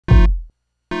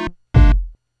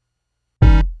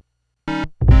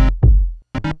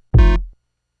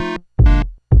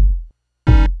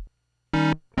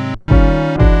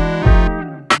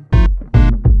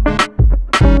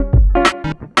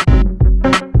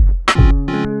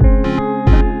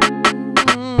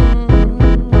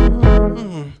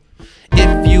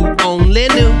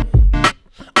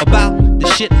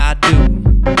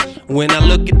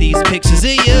pictures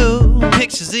of you,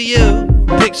 pictures of you,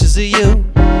 pictures of you.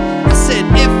 I said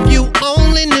if you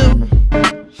only knew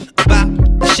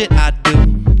about the shit I do.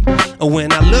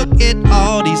 When I look at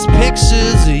all these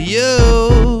pictures of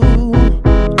you.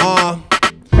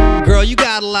 Girl, you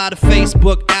got a lot of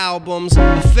Facebook albums.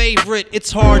 A favorite,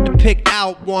 it's hard to pick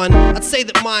out one. I'd say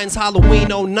that mine's Halloween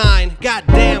 '09.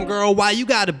 Goddamn, girl, why you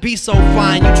gotta be so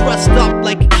fine? You dressed up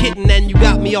like a kitten and you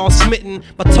got me all smitten.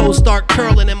 My toes start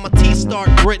curling and my teeth start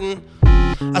gritting.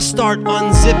 I start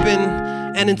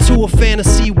unzipping and into a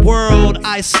fantasy world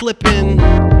I slip in.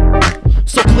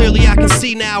 So clearly I can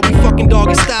see now we fucking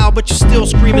doggy style, but you're still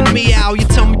screaming meow. You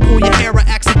tell me pull your hair, I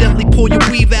accidentally pull your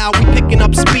weave out. We picking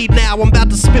up speed now, I'm about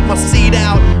to spit my seed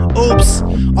out. Oops,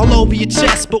 all over your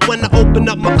chest, but when I open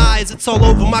up my eyes, it's all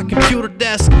over my computer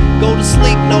desk. Go to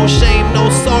sleep, no shame, no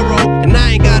sorrow, and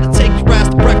I ain't gotta take your ass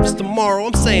to breakfast tomorrow.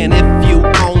 I'm saying if you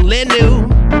only knew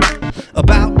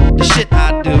about the shit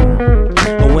I do.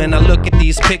 But when I look at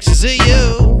these pictures of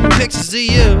you, pictures of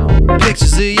you,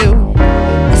 pictures of you,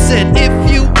 I said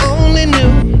if you only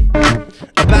knew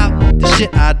about the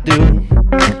shit I do.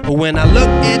 But when I look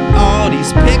at all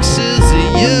these pictures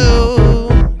of you,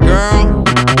 girl,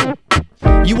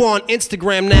 you on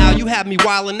Instagram now, you have me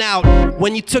wildin' out.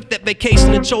 When you took that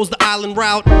vacation and chose the island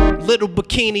route, little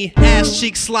bikini, ass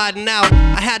cheeks sliding out.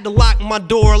 I had to lock my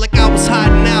door like I was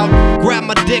hiding out. Grab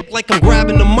my dick like I'm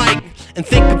grabbing the mic, and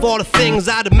think of all the things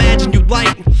I'd imagine you'd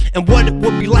like, and what it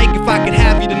would be like if I could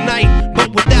have you tonight.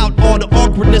 But without all the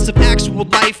awkwardness of actual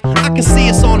life, I can see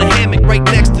us on a hammock right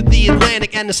next to the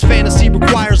Atlantic. And this fantasy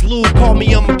requires lube, call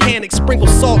me a mechanic. Sprinkle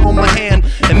salt on my hand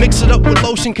and mix it up with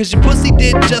lotion, cause your pussy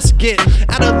did just get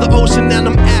out of the ocean. And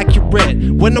I'm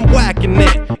accurate when I'm whacking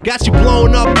it. Got you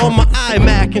blown up on my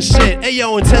iMac and shit.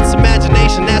 Ayo, intense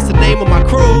imagination, that's the name of my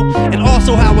crew. And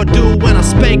also how I do when I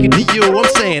spank it to you. I'm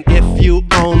saying if you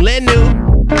only knew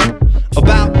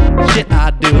about shit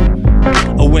I do.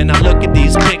 Or when I look at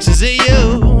these pictures of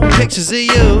you, pictures of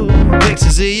you,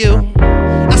 pictures of you,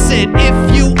 I said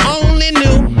if you only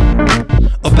knew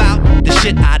about the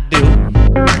shit I do.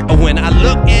 Or when I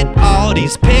look at all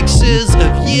these pictures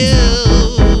of you.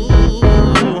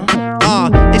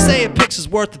 They say a picture's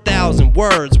worth 1,000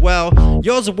 words. Well,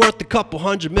 yours are worth a couple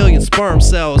 100 million sperm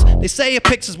cells. They say a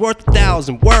picture's worth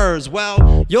 1,000 words.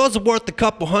 Well, yours are worth a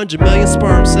couple 100 million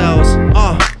sperm cells.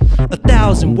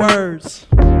 1,000 words,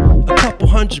 a couple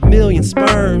 100 million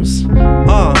sperms.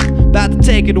 About to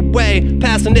take it away,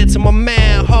 passing it to my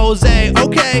man Jose.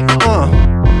 Okay,